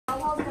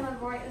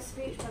write a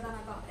speech, but then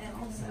I got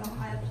ill, so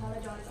I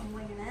apologise, I'm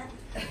winging it.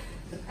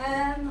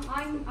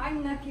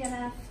 I'm lucky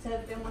enough to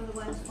have been one of the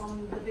ones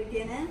from the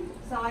beginning,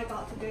 so I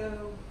got to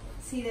go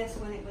see this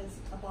when it was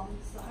a bomb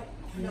site,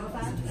 no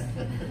offence,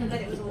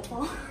 but it was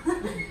awful,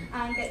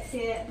 and get to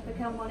see it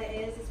become what it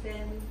is. It's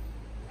been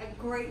a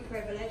great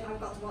privilege. I've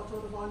got to watch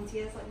all the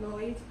volunteers like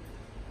Lloyd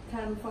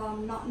come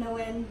from not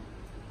knowing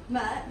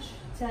much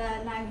to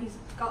now he's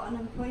got an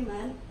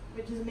employment,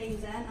 which is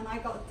amazing, and I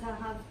got to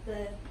have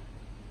the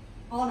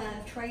honour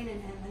of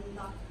training him, and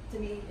that to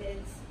me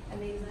is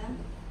amazing.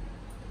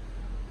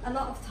 A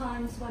lot of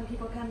times when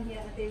people come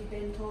here, they've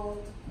been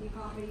told you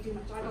can't really do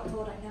much. I got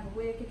told I'd never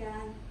work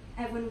again.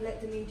 Everyone who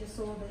looked at me just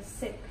saw the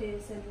sick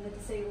person, the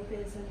disabled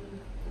person,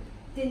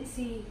 didn't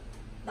see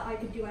that I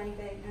could do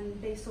anything,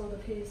 and they saw the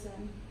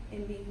person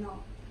in me,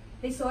 not.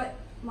 They saw it,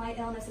 my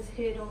illness as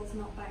hurdles,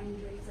 not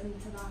boundaries,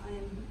 and to that I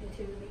am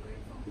eternally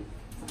grateful.